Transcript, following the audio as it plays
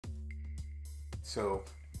So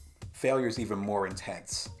failure is even more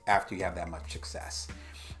intense after you have that much success.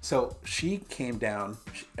 So she came down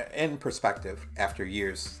in perspective after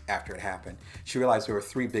years after it happened. She realized there were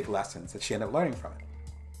three big lessons that she ended up learning from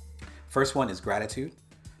it. First one is gratitude.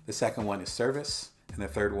 The second one is service. And the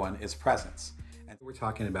third one is presence. And we're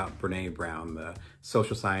talking about Brené Brown, the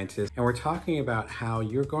social scientist. And we're talking about how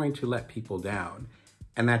you're going to let people down.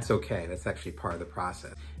 And that's okay. That's actually part of the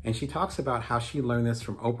process. And she talks about how she learned this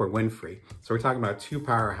from Oprah Winfrey. So we're talking about two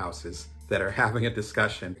powerhouses that are having a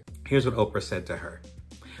discussion. Here's what Oprah said to her.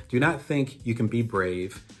 Do not think you can be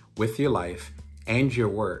brave with your life and your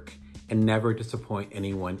work and never disappoint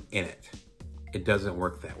anyone in it. It doesn't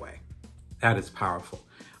work that way. That is powerful.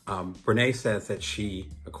 Brené says that she,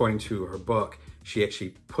 according to her book, she actually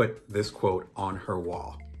put this quote on her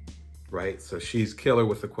wall, right? So she's killer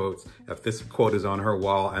with the quotes. If this quote is on her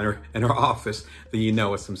wall in her office, then you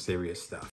know it's some serious stuff.